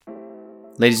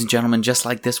Ladies and gentlemen, just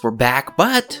like this, we're back,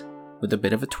 but with a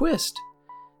bit of a twist.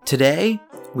 Today,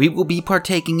 we will be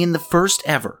partaking in the first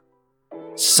ever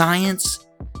science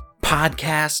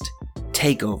podcast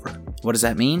takeover. What does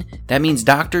that mean? That means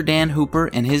Dr. Dan Hooper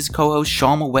and his co-host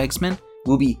Shalma Wegsman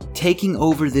will be taking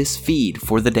over this feed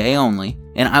for the day only,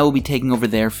 and I will be taking over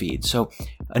their feed. So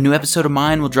a new episode of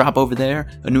mine will drop over there,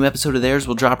 a new episode of theirs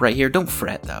will drop right here. Don't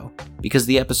fret though, because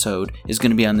the episode is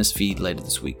going to be on this feed later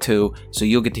this week too, so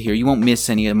you'll get to hear. You won't miss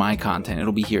any of my content,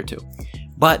 it'll be here too.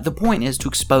 But the point is to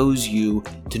expose you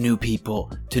to new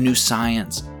people, to new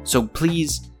science. So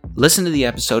please listen to the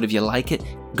episode. If you like it,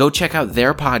 go check out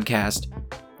their podcast,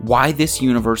 Why This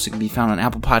Universe. It can be found on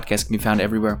Apple Podcasts, it can be found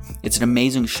everywhere. It's an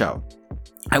amazing show.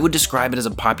 I would describe it as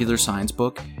a popular science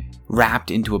book wrapped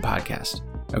into a podcast.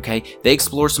 Okay? They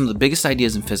explore some of the biggest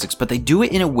ideas in physics, but they do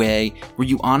it in a way where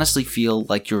you honestly feel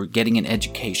like you're getting an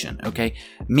education. Okay?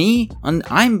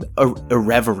 I'm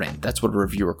irreverent. That's what a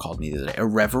reviewer called me the other day.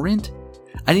 Irreverent?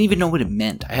 I didn't even know what it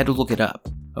meant. I had to look it up.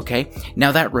 Okay?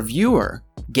 Now that reviewer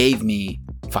gave me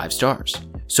 5 stars.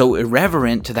 So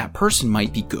irreverent to that person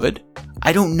might be good.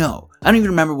 I don't know. I don't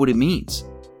even remember what it means.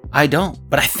 I don't.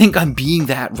 But I think I'm being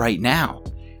that right now.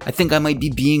 I think I might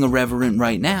be being irreverent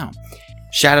right now.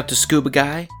 Shout out to Scuba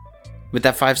Guy with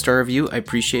that 5-star review. I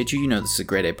appreciate you. You know this is a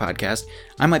grade A podcast.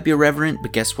 I might be irreverent,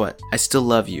 but guess what? I still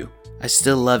love you. I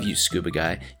still love you, Scuba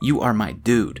Guy. You are my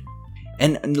dude.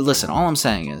 And listen, all I'm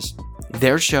saying is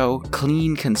their show,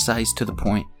 clean, concise, to the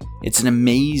point. It's an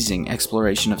amazing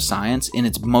exploration of science in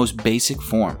its most basic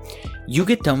form. You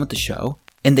get done with the show,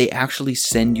 and they actually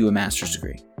send you a master's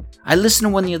degree. I listened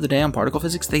to one the other day on particle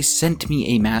physics. They sent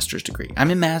me a master's degree. I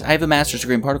have a master's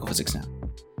degree in particle physics now.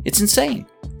 It's insane.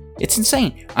 It's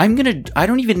insane. I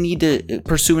don't even need to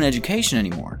pursue an education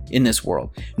anymore in this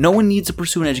world. No one needs to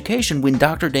pursue an education when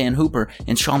Dr. Dan Hooper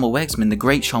and Shalma Wegsman, the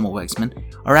great Shalma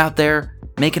Wegsman, are out there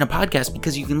making a podcast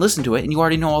because you can listen to it and you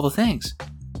already know all the things.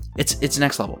 It's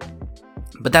next level.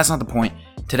 But that's not the point.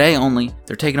 Today only,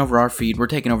 they're taking over our feed. We're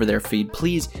taking over their feed.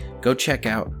 Please go check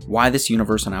out Why This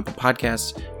Universe on Apple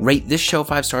Podcasts. Rate this show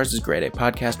 5 stars. It's a grade A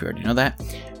podcast. We already know that.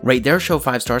 Rate their show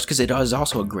 5 stars because it is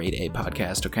also a grade A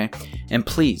podcast, okay? And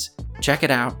please, check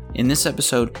it out. In this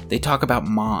episode, they talk about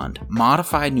MOND,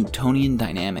 Modified Newtonian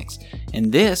Dynamics.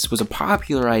 And this was a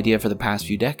popular idea for the past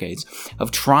few decades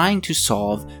of trying to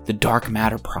solve the dark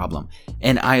matter problem.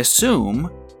 And I assume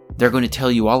they're going to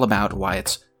tell you all about why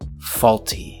it's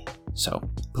faulty. So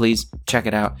please check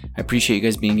it out. I appreciate you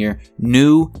guys being here.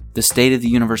 The State of the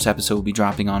Universe episode will be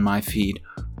dropping on my feed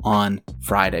on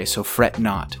Friday, so fret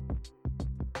not.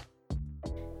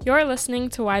 You're listening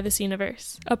to Why This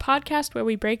Universe, a podcast where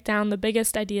we break down the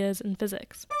biggest ideas in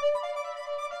physics.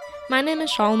 My name is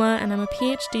Shalma, and I'm a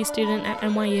PhD student at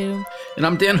NYU. And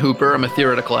I'm Dan Hooper. I'm a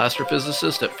theoretical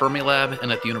astrophysicist at Fermilab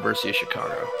and at the University of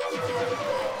Chicago.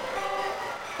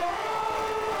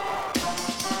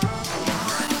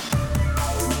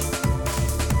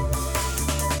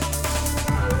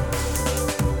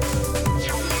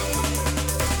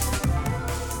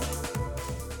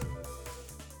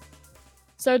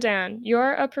 So Dan,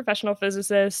 you're a professional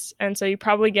physicist, and so you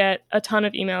probably get a ton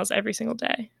of emails every single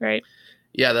day, right?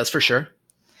 Yeah, that's for sure.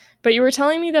 But you were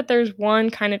telling me that there's one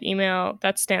kind of email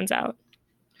that stands out.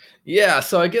 Yeah,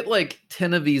 so I get like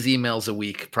 10 of these emails a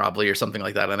week, probably, or something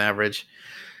like that on average.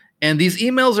 And these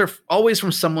emails are always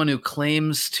from someone who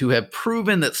claims to have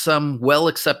proven that some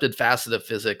well-accepted facet of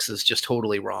physics is just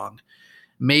totally wrong.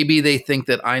 Maybe they think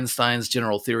that Einstein's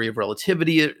general theory of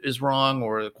relativity is wrong,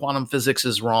 or quantum physics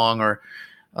is wrong, or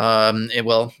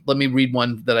well, let me read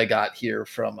one that I got here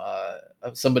from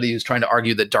somebody who's trying to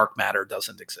argue that dark matter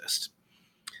doesn't exist.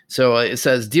 So it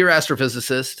says, "Dear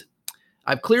astrophysicist,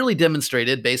 I've clearly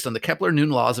demonstrated, based on the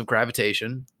Kepler-Newton laws of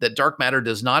gravitation, that dark matter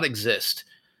does not exist.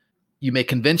 You may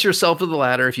convince yourself of the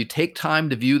latter if you take time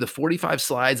to view the 45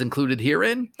 slides included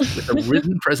herein with a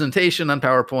written presentation on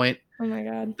PowerPoint. Oh my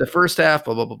God. The first half,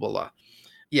 blah, blah, blah, blah, blah."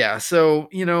 Yeah, so,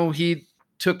 he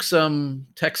took some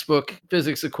textbook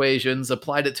physics equations,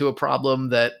 applied it to a problem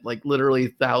that like literally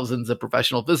thousands of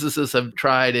professional physicists have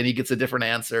tried, and he gets a different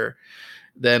answer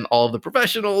than all of the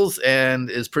professionals and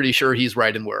is pretty sure he's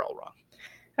right and we're all wrong.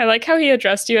 I like how he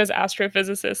addressed you as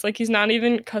astrophysicist. Like, he's not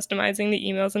even customizing the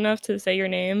emails enough to say your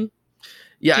name.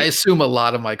 Yeah, I assume a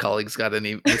lot of my colleagues got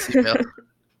this email.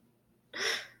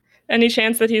 Any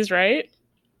chance that he's right?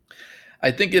 I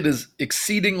think it is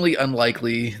exceedingly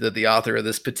unlikely that the author of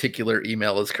this particular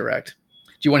email is correct.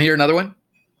 Do you want to hear another one?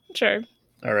 Sure.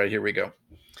 All right, here we go.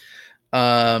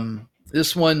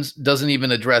 This one doesn't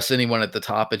even address anyone at the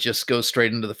top. It just goes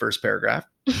straight into the first paragraph.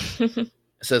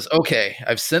 It says, "Okay,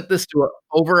 I've sent this to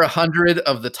over 100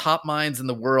 of the top minds in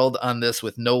the world on this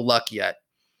with no luck yet.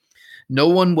 No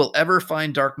one will ever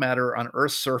find dark matter on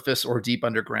Earth's surface or deep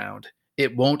underground.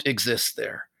 It won't exist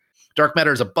there. Dark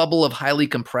matter is a bubble of highly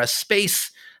compressed space,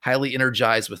 highly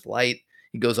energized with light.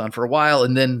 He goes on for a while,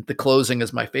 and then the closing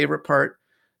is my favorite part.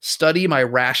 Study my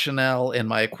rationale and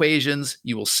my equations.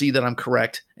 You will see that I'm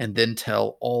correct, and then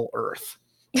tell all Earth.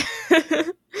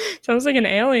 Sounds like an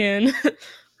alien.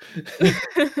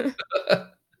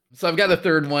 So I've got a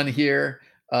third one here.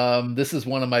 This is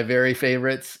one of my very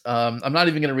favorites. I'm not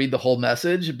even going to read the whole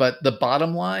message, but the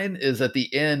bottom line is at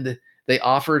the end, they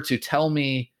offer to tell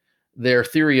me their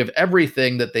theory of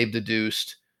everything that they've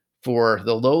deduced for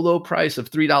the low, low price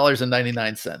of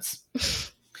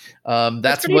 $3.99.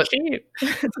 That's what cheap.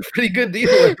 It's a pretty good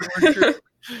deal.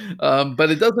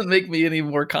 But it doesn't make me any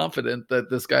more confident that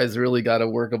this guy's really got a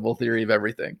workable theory of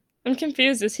everything. I'm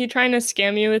confused. Is he trying to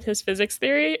scam you with his physics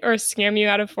theory or scam you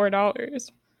out of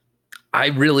 $4? I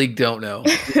really don't know.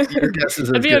 Your guess is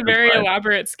It'd be a very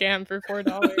elaborate scam for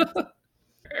 $4.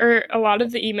 Are a lot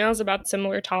of the emails about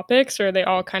similar topics, or are they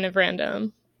all kind of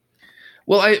random?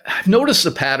 Well, I've noticed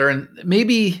a pattern.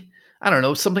 Maybe, I don't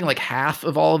know, something like half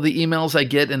of all of the emails I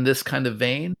get in this kind of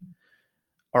vein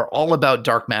are all about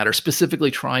dark matter, specifically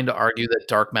trying to argue that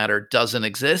dark matter doesn't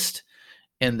exist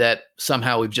and that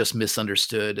somehow we've just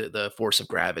misunderstood the force of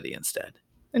gravity instead.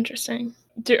 Interesting.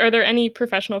 Are there any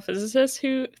professional physicists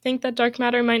who think that dark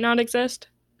matter might not exist?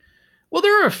 Well,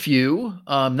 there are a few,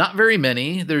 not very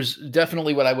many. There's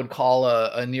definitely what I would call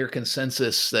a near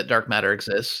consensus that dark matter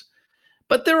exists.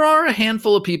 But there are a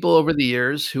handful of people over the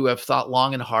years who have thought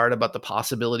long and hard about the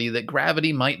possibility that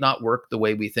gravity might not work the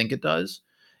way we think it does.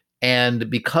 And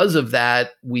because of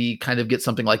that, we kind of get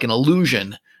something like an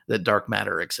illusion that dark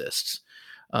matter exists.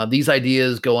 These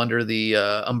ideas go under the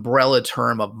umbrella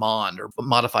term of MOND, or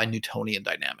modified Newtonian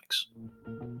dynamics.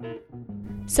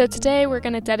 So today we're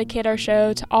going to dedicate our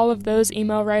show to all of those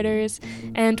email writers,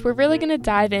 and we're really going to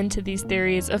dive into these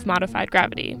theories of modified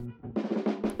gravity.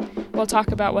 We'll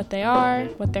talk about what they are,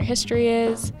 what their history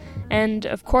is, and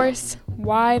of course,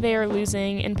 why they are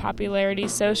losing in popularity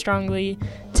so strongly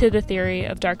to the theory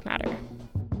of dark matter.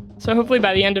 So hopefully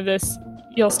by the end of this,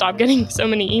 you'll stop getting so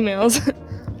many emails.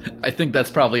 I think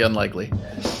that's probably unlikely.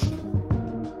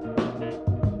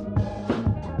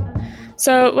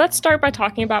 So let's start by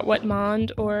talking about what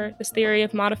MOND, or this theory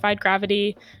of modified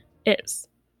gravity, is.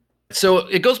 So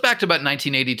it goes back to about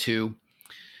 1982,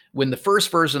 when the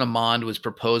first version of MOND was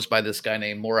proposed by this guy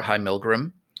named Mordechai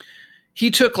Milgram.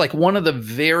 He took like one of the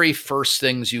very first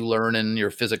things you learn in your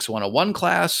Physics 101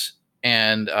 class,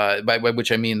 and by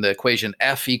which I mean the equation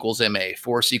F equals ma,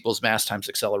 force equals mass times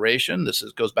acceleration. This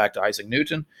goes back to Isaac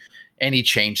Newton, and he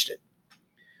changed it.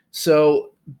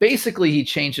 So basically, he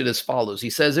changed it as follows. He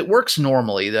says it works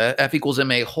normally. The F equals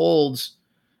ma holds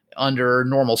under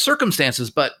normal circumstances,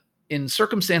 but in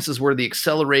circumstances where the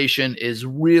acceleration is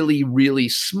really, really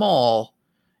small,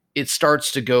 it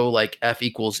starts to go like F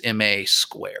equals ma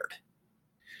squared.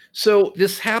 So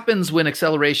this happens when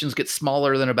accelerations get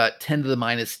smaller than about 10 to the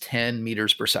minus 10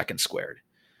 meters per second squared.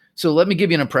 So let me give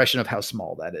you an impression of how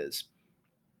small that is.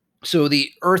 So the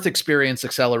Earth experienced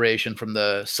acceleration from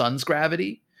the sun's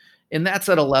gravity, and that's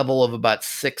at a level of about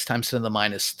 6 times 10 to the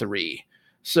minus 3.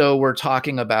 So we're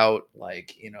talking about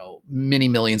many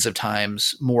millions of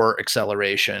times more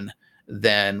acceleration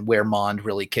than where MOND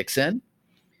really kicks in.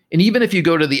 And even if you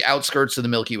go to the outskirts of the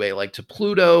Milky Way, like to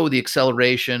Pluto, the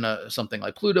acceleration something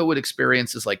like Pluto would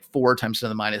experience is like 4 times 10 to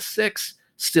the minus 6,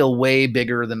 still way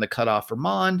bigger than the cutoff for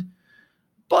MOND.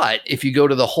 But if you go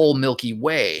to the whole Milky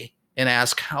Way and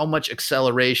ask how much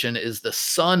acceleration is the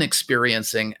sun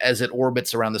experiencing as it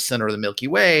orbits around the center of the Milky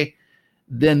Way,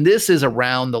 then this is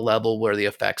around the level where the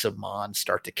effects of MOND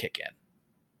start to kick in.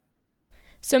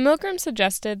 So Milgram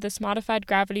suggested this modified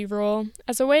gravity rule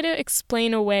as a way to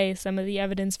explain away some of the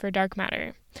evidence for dark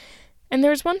matter. And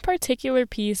there's one particular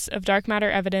piece of dark matter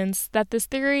evidence that this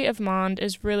theory of MOND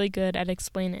is really good at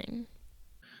explaining.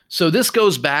 So this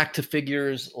goes back to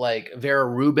figures like Vera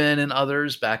Rubin and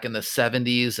others back in the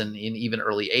 70s and in even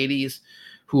early 80s,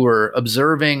 who were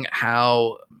observing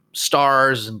how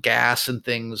stars and gas and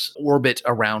things orbit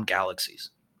around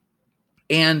galaxies.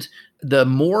 And the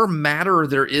more matter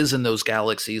there is in those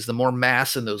galaxies, the more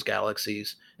mass in those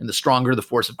galaxies, and the stronger the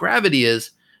force of gravity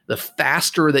is, the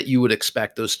faster that you would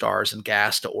expect those stars and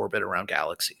gas to orbit around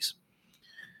galaxies.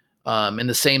 In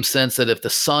the same sense that if the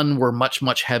sun were much,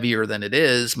 much heavier than it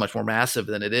is, much more massive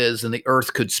than it is, then the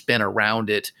Earth could spin around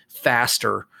it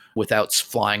faster without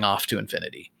flying off to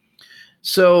infinity.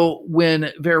 So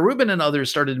when Vera Rubin and others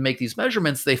started to make these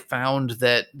measurements, they found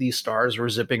that these stars were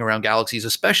zipping around galaxies,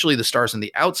 especially the stars in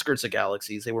the outskirts of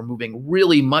galaxies. They were moving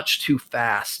really much too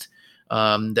fast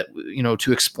that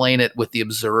to explain it with the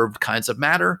observed kinds of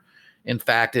matter. In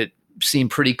fact, it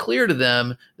seemed pretty clear to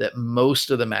them that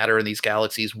most of the matter in these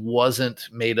galaxies wasn't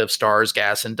made of stars,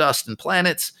 gas, and dust and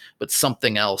planets, but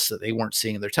something else that they weren't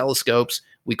seeing in their telescopes.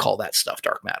 We call that stuff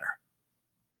dark matter.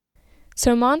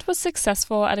 So MOND was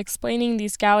successful at explaining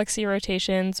these galaxy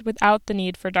rotations without the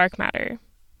need for dark matter.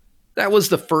 That was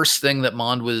the first thing that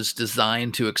MOND was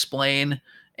designed to explain.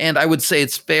 And I would say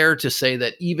it's fair to say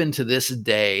that even to this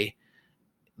day,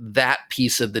 that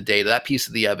piece of the data, that piece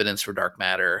of the evidence for dark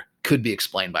matter could be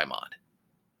explained by MOND.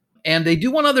 And they do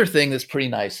one other thing that's pretty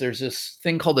nice. There's this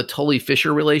thing called the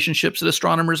Tully-Fisher relationships that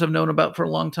astronomers have known about for a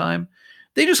long time.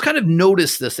 They just kind of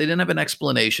noticed this. They didn't have an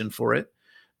explanation for it,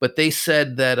 but they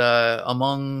said that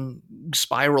among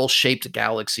spiral-shaped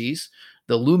galaxies,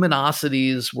 the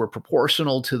luminosities were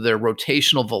proportional to their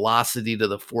rotational velocity to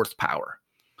the fourth power.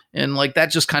 And that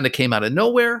just kind of came out of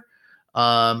nowhere.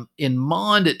 In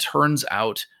MOND, it turns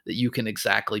out that you can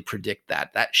exactly predict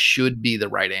that. That should be the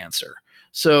right answer.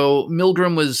 So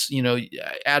Milgram was,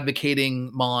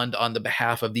 advocating MOND on the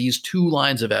behalf of these two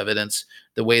lines of evidence,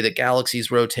 the way that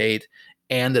galaxies rotate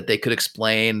and that they could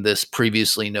explain this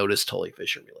previously noticed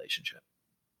Tully-Fisher relationship.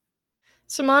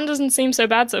 So MOND doesn't seem so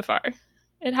bad so far.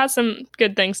 It has some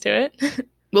good things to it.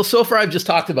 Well, so far I've just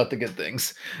talked about the good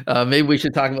things. Maybe we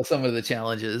should talk about some of the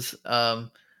challenges.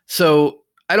 So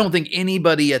I don't think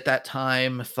anybody at that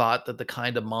time thought that the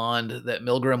kind of MOND that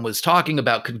Milgram was talking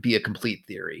about could be a complete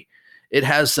theory. It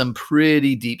has some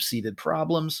pretty deep-seated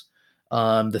problems.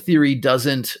 The theory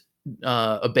doesn't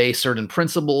obey certain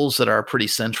principles that are pretty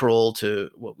central to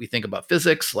what we think about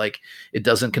physics, like it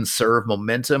doesn't conserve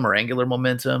momentum or angular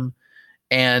momentum.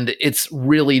 And it's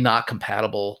really not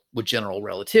compatible with general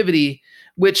relativity,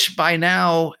 which by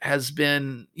now has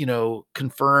been,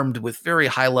 confirmed with very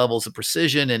high levels of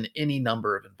precision in any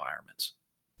number of environments.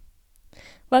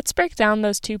 Let's break down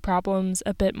those two problems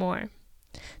a bit more.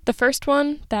 The first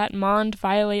one, that MOND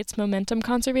violates momentum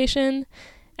conservation,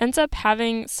 ends up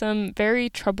having some very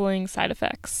troubling side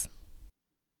effects.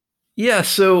 Yeah,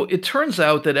 so it turns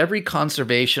out that every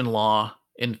conservation law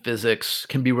in physics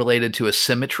can be related to a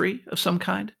symmetry of some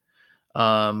kind.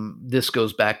 This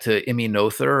goes back to Emmy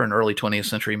Noether, an early 20th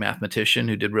century mathematician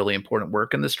who did really important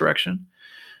work in this direction.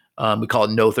 We call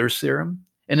it Noether's theorem.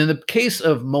 And in the case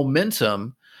of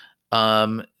momentum,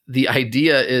 the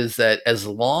idea is that as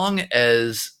long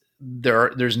as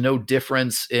there's no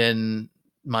difference in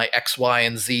my X, Y,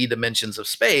 and Z dimensions of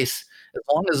space, as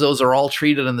long as those are all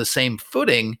treated on the same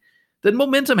footing, then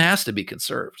momentum has to be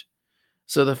conserved.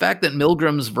 So the fact that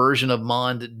Milgram's version of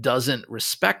MOND doesn't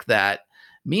respect that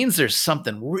means there's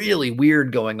something really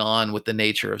weird going on with the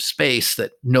nature of space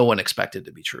that no one expected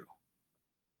to be true.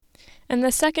 And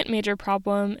the second major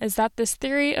problem is that this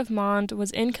theory of MOND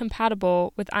was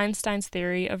incompatible with Einstein's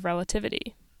theory of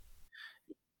relativity.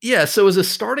 Yeah, so as a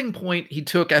starting point, he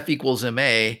took F equals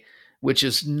ma, which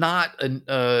is not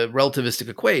a relativistic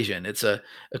equation. It's an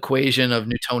equation of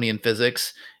Newtonian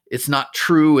physics. It's not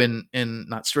true and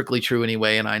not strictly true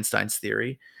anyway in Einstein's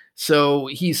theory. So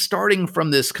he's starting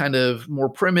from this kind of more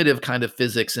primitive kind of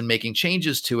physics and making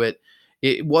changes to it.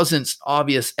 It wasn't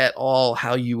obvious at all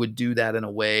how you would do that in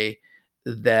a way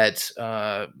that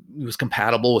was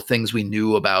compatible with things we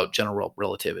knew about general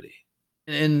relativity.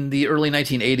 In the early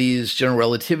 1980s, general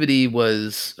relativity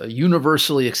was a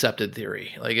universally accepted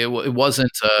theory. It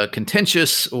wasn't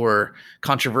contentious or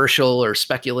controversial or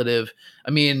speculative. I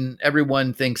mean,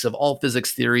 everyone thinks of all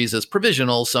physics theories as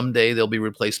provisional. Someday they'll be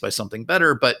replaced by something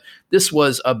better. But this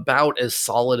was about as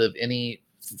solid of any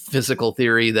physical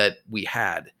theory that we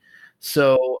had.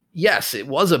 So, yes, it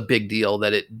was a big deal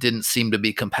that it didn't seem to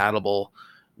be compatible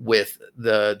with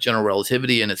the general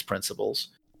relativity and its principles.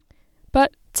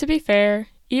 But to be fair,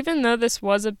 even though this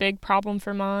was a big problem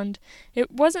for MOND, it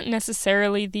wasn't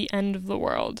necessarily the end of the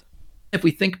world. If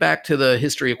we think back to the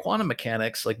history of quantum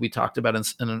mechanics, like we talked about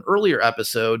in an earlier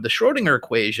episode, the Schrödinger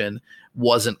equation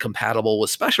wasn't compatible with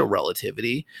special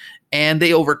relativity, and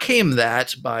they overcame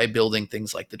that by building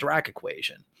things like the Dirac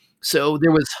equation. So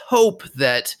there was hope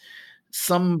that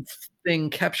something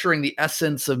capturing the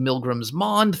essence of Milgram's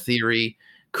MOND theory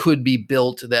could be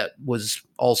built that was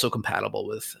also compatible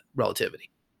with relativity.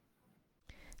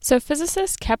 So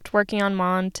physicists kept working on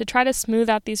MOND to try to smooth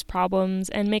out these problems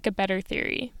and make a better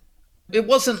theory. It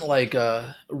wasn't like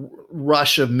a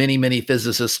rush of many, many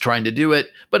physicists trying to do it,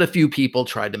 but a few people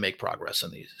tried to make progress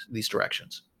in these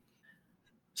directions.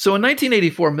 So in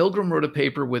 1984, Milgram wrote a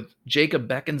paper with Jacob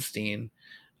Bekenstein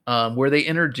where they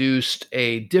introduced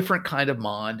a different kind of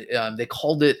MOND. They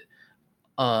called it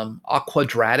a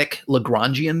quadratic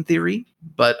Lagrangian theory.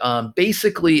 But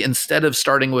basically, instead of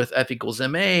starting with F equals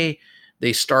ma,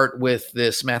 they start with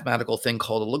this mathematical thing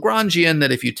called a Lagrangian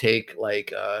that if you take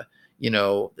like,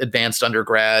 advanced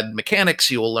undergrad mechanics,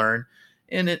 you will learn.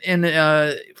 And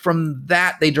from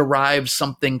that, they derived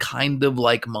something kind of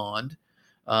like MOND.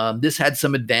 This had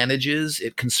some advantages.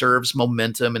 It conserves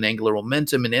momentum and angular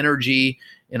momentum and energy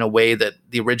in a way that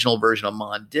the original version of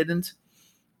MOND didn't.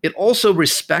 It also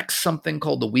respects something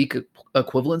called the weak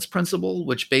equivalence principle,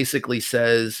 which basically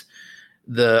says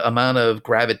the amount of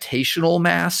gravitational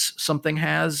mass something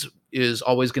has is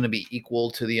always going to be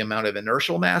equal to the amount of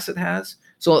inertial mass it has.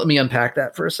 So let me unpack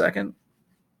that for a second.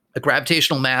 A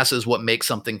gravitational mass is what makes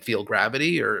something feel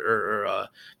gravity or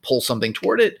pull something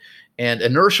toward it. And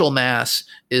inertial mass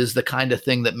is the kind of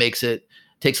thing that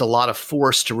takes a lot of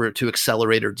force to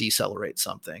accelerate or decelerate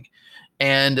something.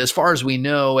 And as far as we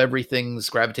know, everything's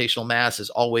gravitational mass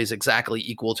is always exactly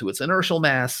equal to its inertial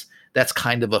mass. That's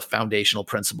kind of a foundational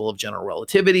principle of general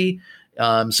relativity.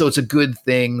 So it's a good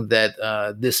thing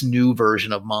that this new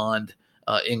version of MOND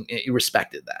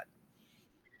respected that.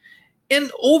 And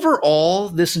overall,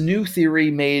 this new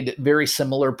theory made very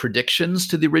similar predictions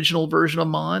to the original version of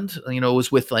MOND. It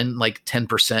was within like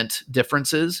 10%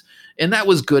 differences. And that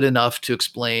was good enough to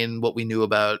explain what we knew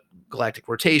about galactic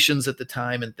rotations at the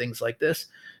time and things like this.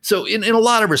 So in a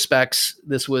lot of respects,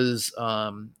 this was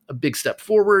a big step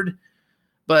forward.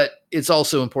 But it's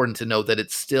also important to note that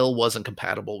it still wasn't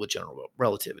compatible with general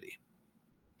relativity.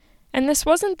 And this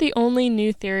wasn't the only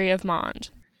new theory of MOND.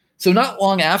 So not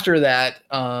long after that,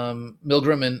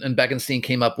 Milgram and Bekenstein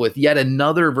came up with yet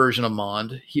another version of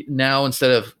MOND. Now, instead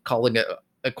of calling it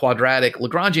a quadratic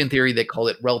Lagrangian theory, they call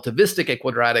it relativistic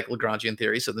quadratic Lagrangian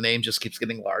theory. So the name just keeps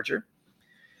getting larger.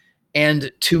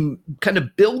 And to kind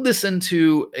of build this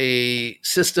into a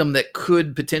system that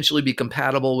could potentially be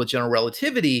compatible with general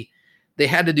relativity, they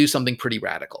had to do something pretty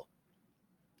radical.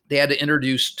 They had to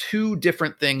introduce two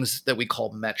different things that we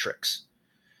call metrics.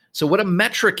 So what a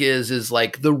metric is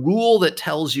like the rule that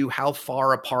tells you how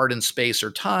far apart in space or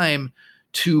time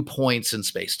 2 points in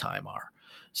space-time are.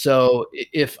 So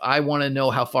if I want to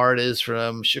know how far it is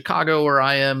from Chicago where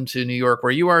I am to New York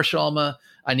where you are, Shalma,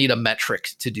 I need a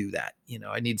metric to do that.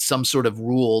 I need some sort of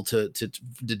rule to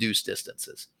deduce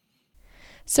distances.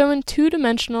 So in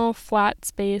two-dimensional flat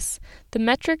space, the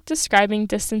metric describing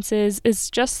distances is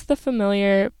just the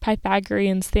familiar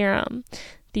Pythagorean's theorem,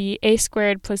 the a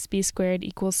squared plus b squared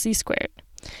equals c squared.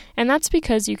 And that's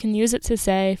because you can use it to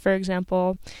say, for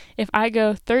example, if I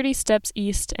go 30 steps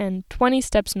east and 20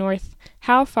 steps north,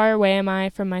 how far away am I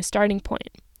from my starting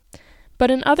point?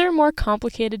 But in other more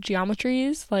complicated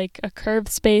geometries, like a curved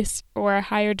space or a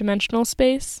higher dimensional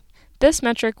space, this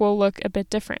metric will look a bit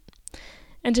different.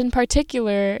 And in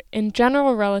particular, in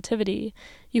general relativity,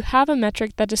 you have a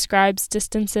metric that describes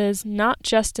distances not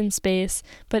just in space,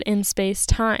 but in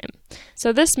space-time.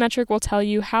 So this metric will tell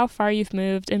you how far you've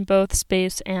moved in both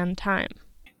space and time.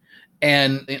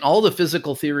 And in all the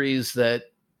physical theories that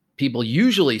people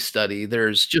usually study,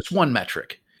 there's just one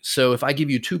metric. So if I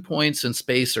give you 2 points in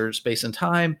space or space and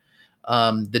time,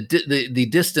 the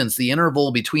distance, the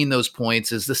interval between those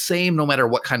points is the same no matter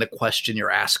what kind of question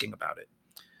you're asking about it.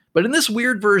 But in this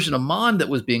weird version of MOND that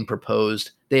was being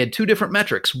proposed, they had two different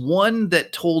metrics. One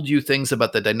that told you things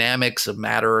about the dynamics of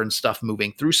matter and stuff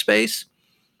moving through space,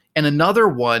 and another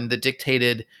one that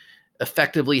dictated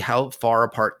effectively how far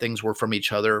apart things were from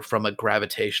each other from a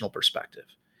gravitational perspective.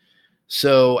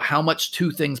 So how much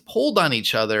two things pulled on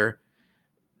each other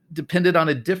depended on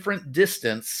a different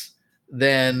distance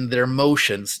than their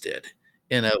motions did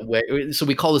in a way. So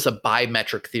we call this a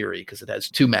bimetric theory because it has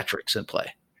two metrics in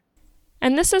play.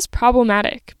 And this is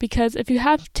problematic because if you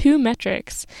have two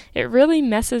metrics, it really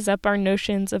messes up our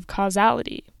notions of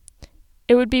causality.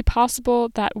 It would be possible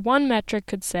that one metric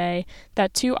could say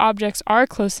that two objects are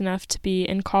close enough to be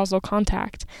in causal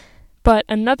contact, but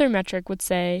another metric would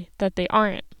say that they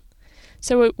aren't.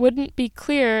 So it wouldn't be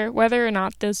clear whether or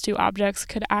not those two objects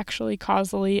could actually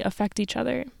causally affect each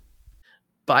other.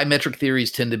 Bimetric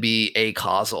theories tend to be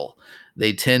acausal.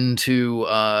 They tend to,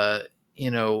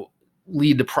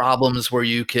 lead to problems where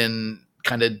you can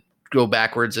kind of go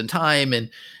backwards in time and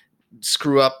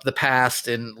screw up the past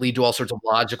and lead to all sorts of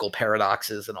logical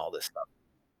paradoxes and all this stuff.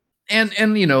 And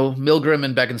Milgram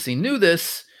and Bekenstein knew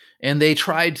this, and they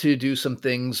tried to do some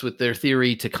things with their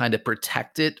theory to kind of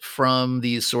protect it from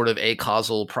these sort of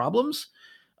acausal problems.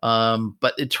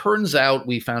 But it turns out,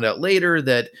 we found out later,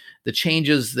 that the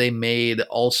changes they made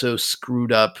also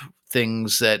screwed up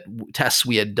tests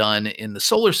we had done in the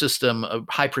solar system,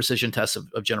 high precision tests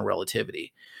of general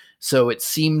relativity. So it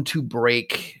seemed to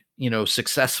break,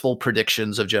 successful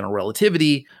predictions of general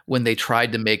relativity when they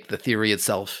tried to make the theory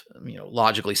itself,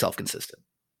 logically self-consistent.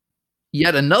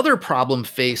 Yet another problem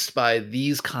faced by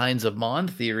these kinds of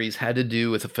MOND theories had to do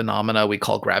with a phenomena we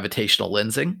call gravitational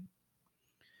lensing.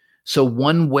 So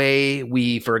one way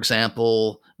we, for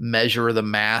example, measure the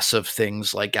mass of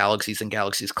things like galaxies and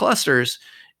galaxies clusters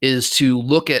is to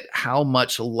look at how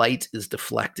much light is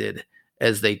deflected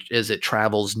as it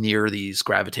travels near these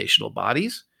gravitational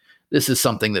bodies. This is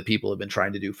something that people have been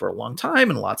trying to do for a long time,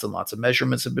 and lots of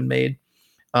measurements have been made.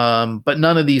 But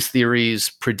none of these theories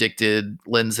predicted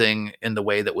lensing in the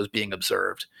way that was being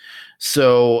observed.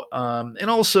 So,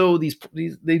 and also these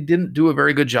they didn't do a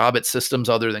very good job at systems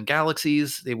other than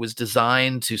galaxies. It was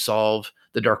designed to solve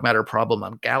the dark matter problem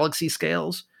on galaxy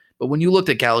scales, but when you looked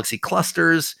at galaxy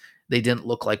clusters, they didn't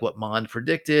look like what MOND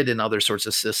predicted and other sorts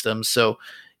of systems. So,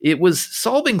 it was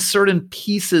solving certain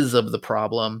pieces of the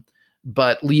problem,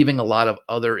 but leaving a lot of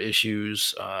other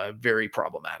issues very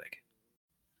problematic.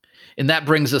 And that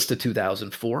brings us to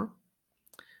 2004,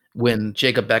 when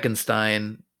Jacob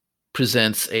Bekenstein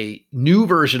presents a new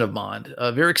version of MOND,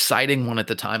 a very exciting one at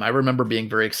the time. I remember being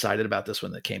very excited about this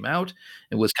when it came out.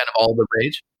 It was kind of all the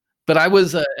rage. But I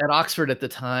was at Oxford at the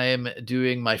time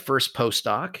doing my first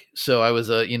postdoc. So I was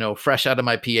fresh out of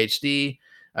my PhD.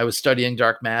 I was studying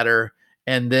dark matter.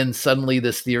 And then suddenly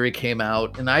this theory came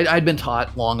out. And I'd been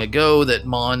taught long ago that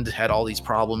MOND had all these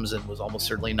problems and was almost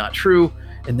certainly not true.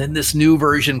 And then this new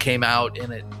version came out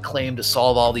and it claimed to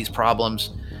solve all these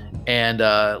problems. And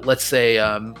let's say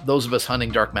those of us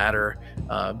hunting dark matter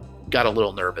got a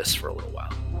little nervous for a little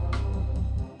while.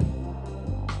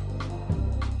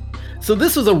 So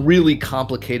this was a really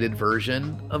complicated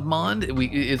version of MOND.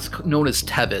 It's known as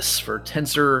TEVIS, for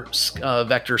tensor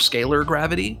vector scalar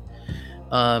gravity.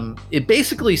 It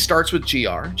basically starts with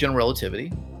GR, general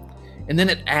relativity, and then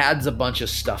it adds a bunch of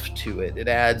stuff to it. It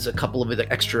adds a couple of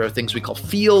extra things we call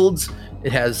fields.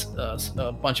 It has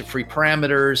a bunch of free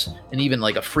parameters and even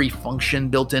like a free function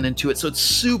built into it. So it's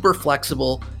super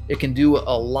flexible. It can do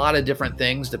a lot of different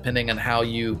things depending on how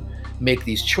you make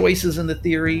these choices in the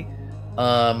theory,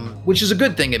 which is a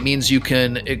good thing. It means you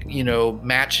can,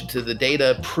 match to the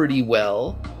data pretty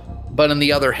well. But on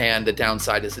the other hand, the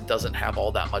downside is it doesn't have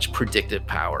all that much predictive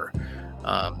power.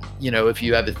 If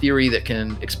you have a theory that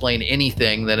can explain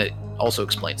anything, then it also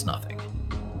explains nothing.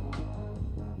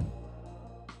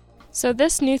 So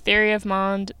this new theory of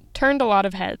MOND turned a lot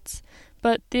of heads,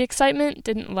 but the excitement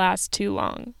didn't last too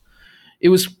long. It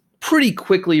was pretty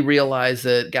quickly realized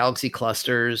that galaxy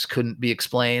clusters couldn't be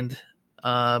explained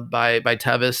by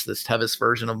TEVIS, this TEVIS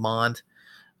version of MOND.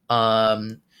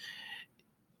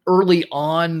 Early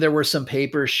on, there were some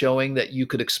papers showing that you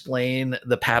could explain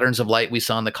the patterns of light we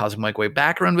saw in the cosmic microwave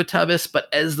background with TEVIS, but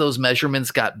as those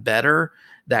measurements got better,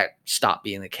 that stopped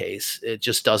being the case. It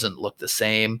just doesn't look the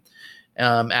same.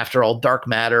 After all, dark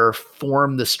matter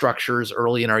formed the structures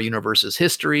early in our universe's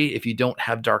history. If you don't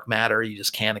have dark matter, you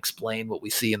just can't explain what we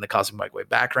see in the cosmic microwave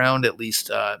background, at least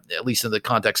in the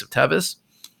context of TEVIS.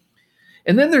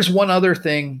 And then there's one other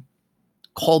thing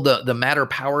called the matter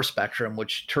power spectrum,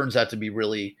 which turns out to be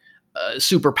really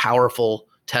super powerful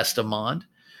test of MOND.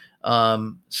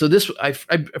 So this, I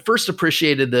first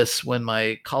appreciated this when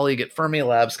my colleague at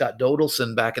Fermilab, Scott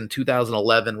Dodelson, back in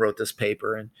 2011 wrote this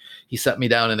paper, and he sat me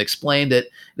down and explained it.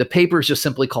 The paper is just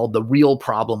simply called The Real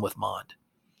Problem with MOND.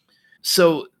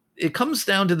 So it comes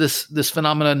down to this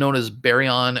phenomenon known as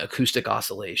baryon acoustic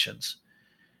oscillations.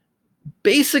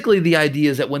 Basically, the idea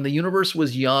is that when the universe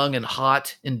was young and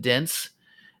hot and dense,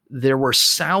 there were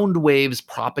sound waves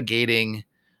propagating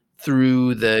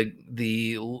through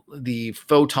the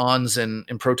photons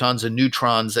and protons and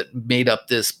neutrons that made up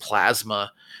this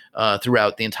plasma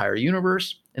throughout the entire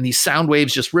universe. And these sound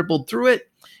waves just rippled through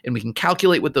it, and we can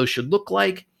calculate what those should look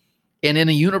like. And in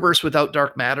a universe without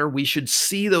dark matter, we should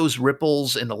see those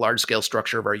ripples in the large-scale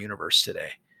structure of our universe today.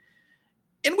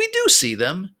 And we do see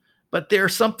them, but they're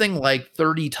something like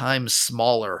 30 times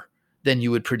smaller than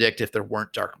you would predict if there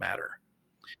weren't dark matter.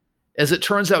 As it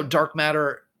turns out, dark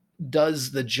matter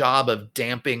does the job of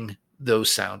damping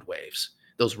those sound waves,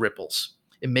 those ripples.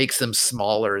 It makes them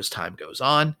smaller as time goes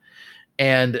on,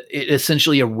 and it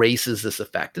essentially erases this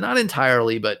effect. Not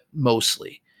entirely, but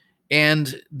mostly.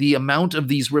 And the amount of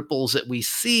these ripples that we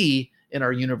see in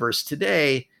our universe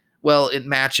today, well, it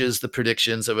matches the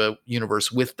predictions of a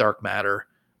universe with dark matter,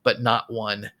 but not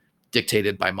one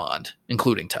dictated by MOND,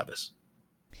 including TEVIS.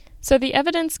 So the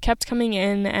evidence kept coming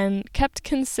in and kept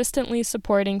consistently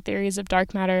supporting theories of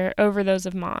dark matter over those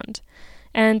of MOND.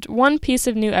 And one piece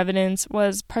of new evidence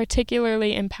was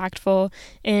particularly impactful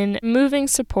in moving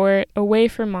support away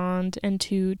from MOND and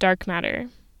to dark matter.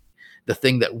 The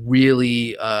thing that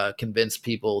really convinced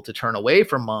people to turn away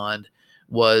from MOND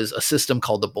was a system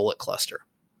called the bullet cluster.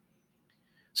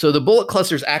 So the bullet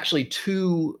cluster is actually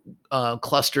two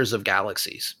clusters of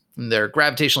galaxies. And they're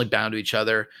gravitationally bound to each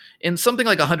other. And something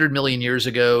like 100 million years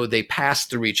ago, they passed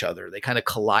through each other. They kind of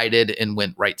collided and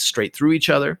went right straight through each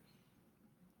other.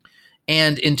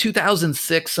 And in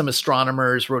 2006, some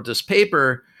astronomers wrote this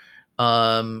paper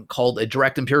called A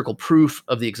Direct Empirical Proof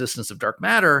of the Existence of Dark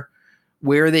Matter,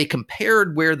 where they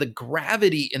compared where the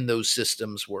gravity in those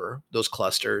systems were, those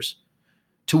clusters,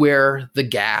 to where the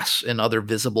gas and other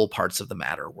visible parts of the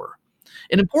matter were.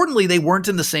 And importantly, they weren't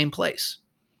in the same place.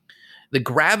 The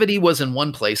gravity was in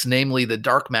one place, namely the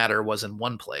dark matter was in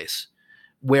one place,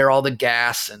 where all the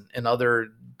gas and other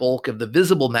bulk of the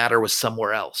visible matter was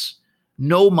somewhere else.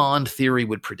 No MOND theory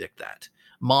would predict that.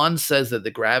 MOND says that the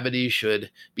gravity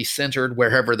should be centered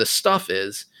wherever the stuff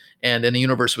is, and in a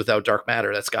universe without dark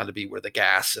matter, that's got to be where the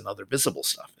gas and other visible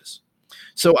stuff is.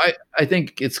 So I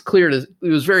think it's clear, it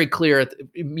was very clear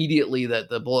immediately that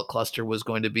the bullet cluster was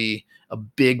going to be a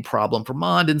big problem for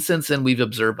MOND, and since then we've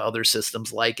observed other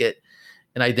systems like it.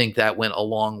 And I think that went a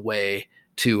long way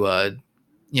to,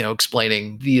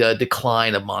 explaining the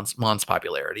decline of MOND's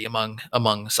popularity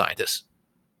among scientists.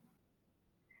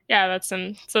 Yeah, that's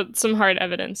some hard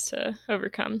evidence to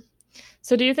overcome.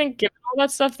 So do you think, given all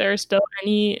that stuff, there are still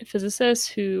any physicists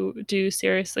who do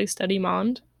seriously study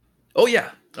MOND? Oh,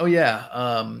 yeah.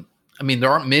 There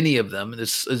aren't many of them.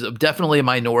 This is definitely a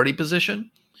minority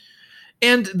position.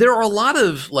 And there are a lot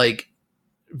of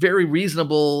very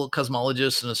reasonable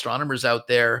cosmologists and astronomers out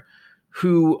there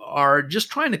who are just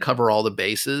trying to cover all the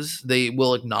bases. They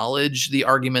will acknowledge the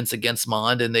arguments against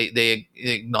MOND, and they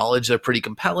acknowledge they're pretty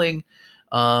compelling.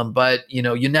 But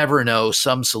you never know.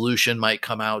 Some solution might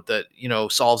come out that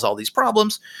solves all these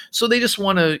problems. So they just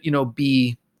want to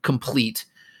be complete.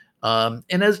 And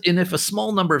if a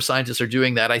small number of scientists are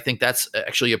doing that, I think that's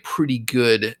actually a pretty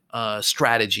good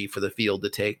strategy for the field to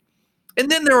take. And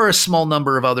then there are a small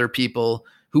number of other people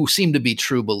who seem to be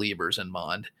true believers in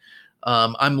MOND.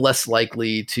 I'm less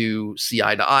likely to see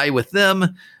eye to eye with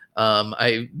them.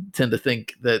 I tend to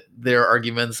think that their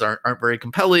arguments aren't very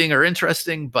compelling or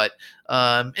interesting, but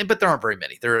there aren't very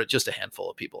many. There are just a handful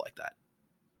of people like that.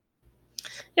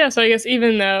 Yeah, so I guess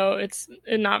even though it's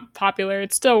not popular,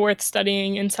 it's still worth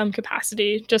studying in some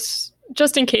capacity, just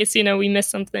in case we miss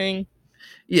something.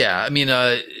 Yeah,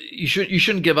 you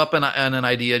shouldn't give up on an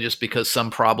idea just because some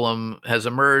problem has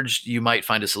emerged. You might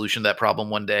find a solution to that problem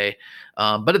one day,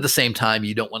 but at the same time,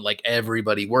 you don't want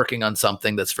everybody working on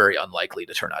something that's very unlikely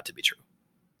to turn out to be true.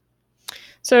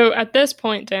 So at this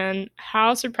point, Dan,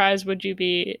 how surprised would you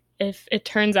be if it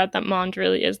turns out that MOND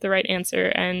really is the right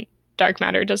answer and dark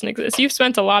matter doesn't exist? You've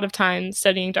spent a lot of time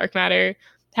studying dark matter.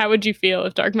 How would you feel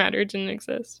if dark matter didn't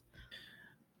exist?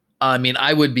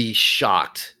 I would be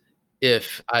shocked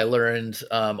if I learned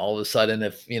all of a sudden,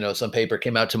 if some paper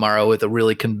came out tomorrow with a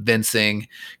really convincing,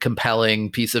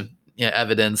 compelling piece of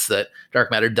evidence that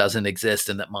dark matter doesn't exist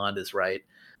and that MOND is right.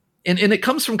 And it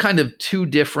comes from kind of two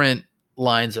different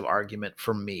lines of argument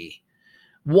for me.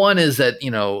 One is that,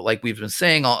 like we've been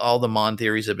saying, all the MOND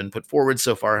theories have been put forward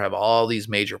so far have all these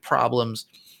major problems.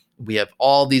 We have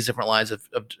all these different lines of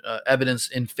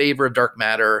evidence in favor of dark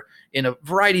matter in a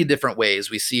variety of different ways.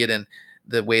 We see it in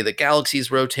the way that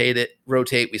galaxies rotate.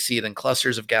 We see it in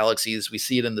clusters of galaxies. We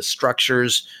see it in the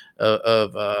structures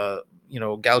of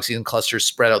galaxies and clusters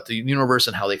spread out the universe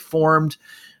and how they formed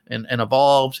and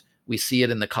evolved. We see it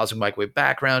in the cosmic microwave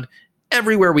background.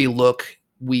 Everywhere we look,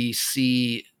 we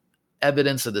see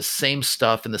evidence of the same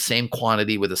stuff in the same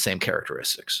quantity with the same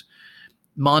characteristics.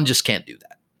 MOND just can't do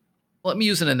that. Let me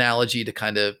use an analogy to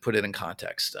kind of put it in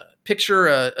context. Picture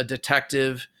a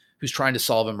detective who's trying to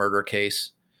solve a murder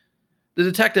case. The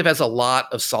detective has a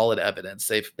lot of solid evidence.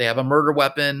 They have a murder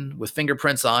weapon with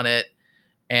fingerprints on it,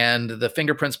 and the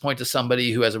fingerprints point to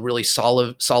somebody who has a really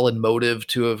solid motive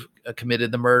to have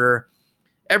committed the murder.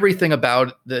 Everything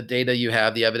about the data you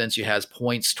have, the evidence you have,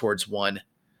 points towards one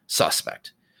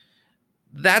suspect.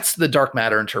 That's the dark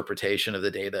matter interpretation of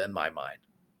the data in my mind.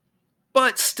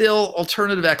 But still,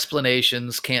 alternative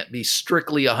explanations can't be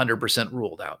strictly 100%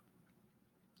 ruled out.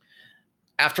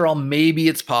 After all, maybe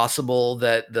it's possible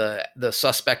that the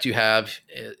suspect you have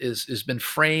is been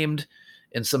framed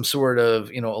in some sort of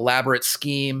elaborate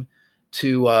scheme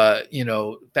to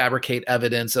fabricate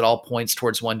evidence that all points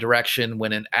towards one direction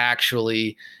when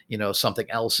actually something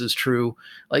else is true.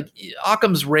 Like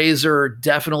Occam's razor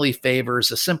definitely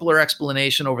favors a simpler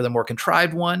explanation over the more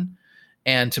contrived one.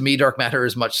 And to me, dark matter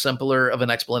is much simpler of an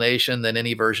explanation than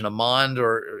any version of MOND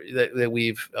or that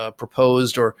we've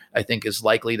proposed or I think is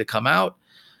likely to come out.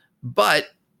 But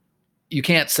you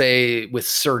can't say with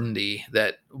certainty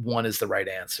that one is the right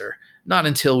answer, not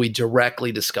until we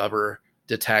directly discover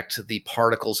detect the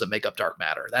particles that make up dark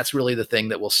matter. That's really the thing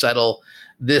that will settle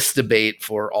this debate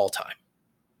for all time.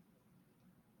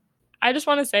 I just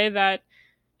want to say that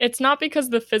it's not because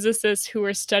the physicists who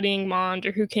are studying MOND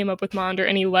or who came up with MOND are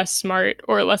any less smart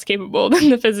or less capable than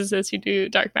the physicists who do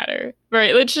dark matter,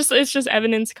 right? It's just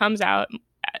evidence comes out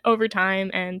over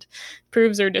time and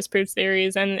proves or disproves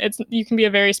theories. And you can be a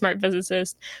very smart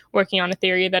physicist working on a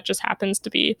theory that just happens to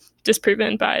be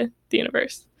disproven by the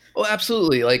universe. Well,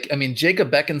 absolutely.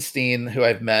 Jacob Bekenstein, who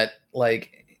I've met,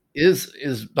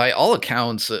 is by all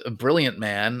accounts a brilliant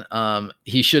man.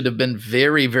 He should have been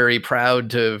very, very proud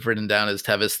to have written down his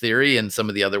Tevis theory and some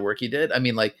of the other work he did.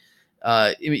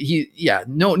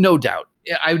 No doubt.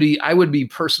 I would be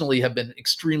personally have been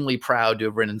extremely proud to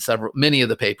have written many of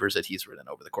the papers that he's written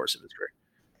over the course of his career.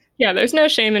 Yeah, there's no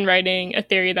shame in writing a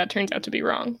theory that turns out to be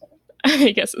wrong,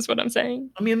 I guess is what I'm saying.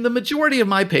 The majority of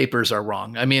my papers are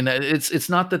wrong. It's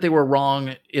not that they were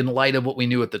wrong in light of what we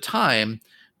knew at the time,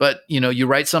 but you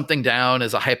write something down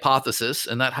as a hypothesis,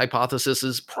 and that hypothesis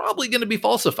is probably going to be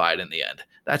falsified in the end.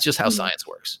 That's just how science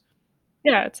works.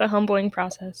 Yeah, it's a humbling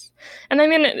process. And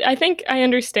I think I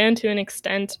understand to an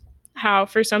extent how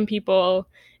for some people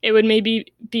it would maybe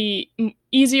be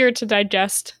easier to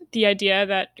digest the idea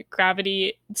that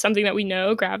gravity, something that we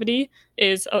know, gravity,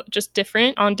 is just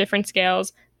different on different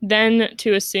scales, than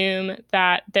to assume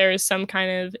that there is some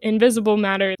kind of invisible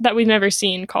matter that we've never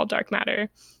seen called dark matter.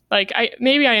 I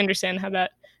understand how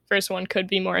that first one could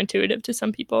be more intuitive to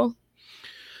some people.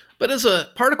 But as a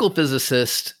particle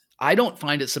physicist, I don't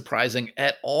find it surprising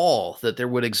at all that there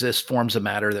would exist forms of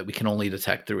matter that we can only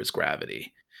detect through its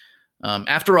gravity.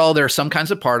 After all, there are some kinds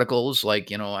of particles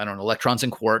electrons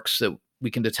and quarks that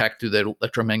we can detect through the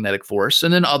electromagnetic force,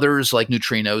 and then others like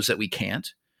neutrinos that we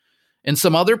can't. And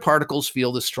some other particles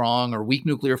feel the strong or weak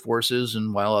nuclear forces,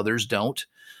 and while others don't.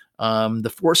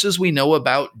 The forces we know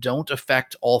about don't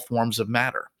affect all forms of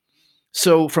matter.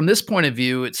 So from this point of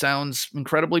view, it sounds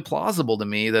incredibly plausible to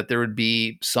me that there would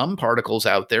be some particles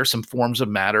out there, some forms of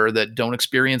matter that don't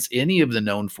experience any of the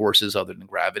known forces other than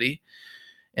gravity.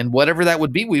 And whatever that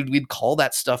would be, we'd call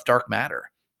that stuff dark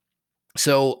matter.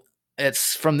 So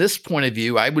it's from this point of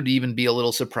view, I would even be a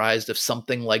little surprised if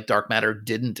something like dark matter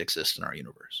didn't exist in our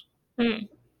universe.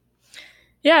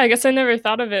 Yeah, I guess I never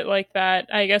thought of it like that.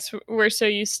 I guess we're so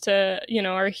used to,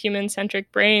 our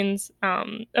human-centric brains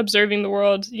observing the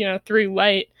world, through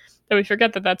light, that we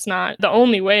forget that that's not the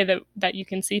only way that you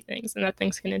can see things and that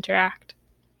things can interact.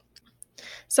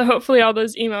 So hopefully all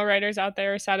those email writers out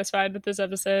there are satisfied with this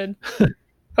episode.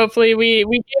 Hopefully we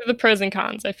gave the pros and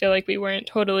cons. I feel like we weren't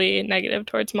totally negative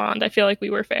towards MOND. I feel like we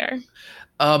were fair.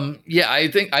 I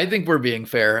think we're being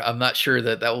fair. I'm not sure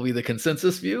that will be the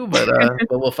consensus view, but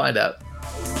we'll find out.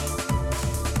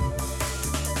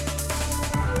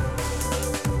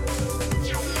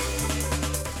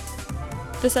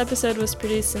 This episode was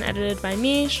produced and edited by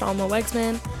me, Shalma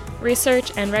Wegsman.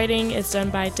 Research and writing is done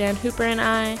by Dan Hooper and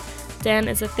I. Dan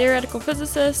is a theoretical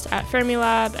physicist at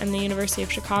Fermilab and the University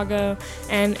of Chicago,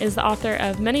 and is the author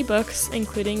of many books,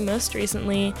 including most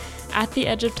recently, At the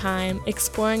Edge of Time,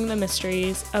 Exploring the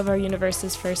Mysteries of Our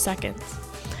Universe's First Seconds.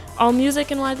 All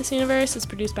music in Why This Universe is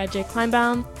produced by Jake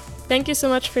Kleinbaum. Thank you so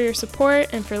much for your support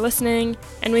and for listening,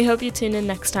 and we hope you tune in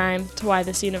next time to Why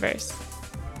This Universe.